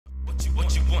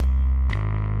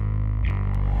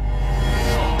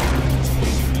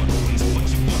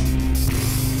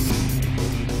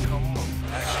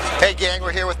Hey gang,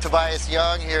 we're here with Tobias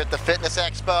Young here at the Fitness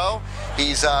Expo.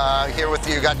 He's here with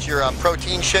you. Got your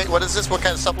protein shake. What is this? What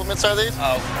kind of supplements are these?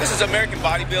 This is American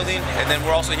Bodybuilding, and then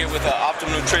we're also here with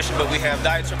Optimum Nutrition, but we have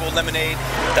Diet Turbo Lemonade,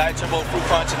 Diet Turbo Fruit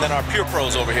Punch, and then our Pure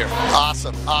Pros over here.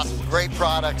 Awesome, awesome. Great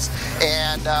products.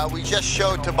 And we just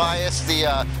showed Tobias the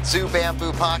Zhu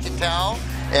Bamboo Pocket Towel,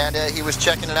 and he was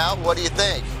checking it out. What do you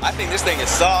think? I think this thing is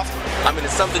soft. I mean,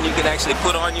 it's something you can actually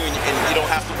put on you, and you don't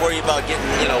have to worry about getting,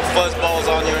 fuzz balls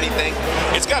on you or anything.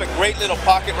 It's got a great little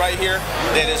pocket right here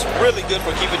that is really good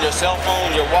for keeping your cell phone,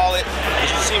 your wallet. As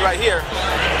you see right here,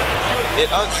 it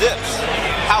unzips.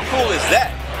 How cool is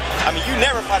that? I mean, you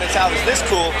never find a towel that's this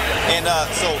cool. And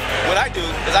so what I do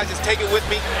is I just take it with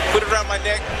me, put it around my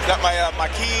neck, got my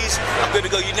keys, I'm good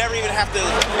to go. You never even have to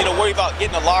worry about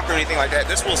getting a lock or anything like that.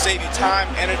 This will save you time,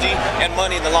 energy, and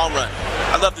money in the long run.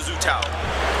 I love the Zhu towel.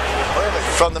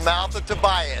 From the mouth of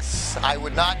Tobias, I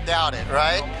would not doubt it,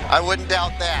 right? I wouldn't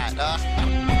doubt that.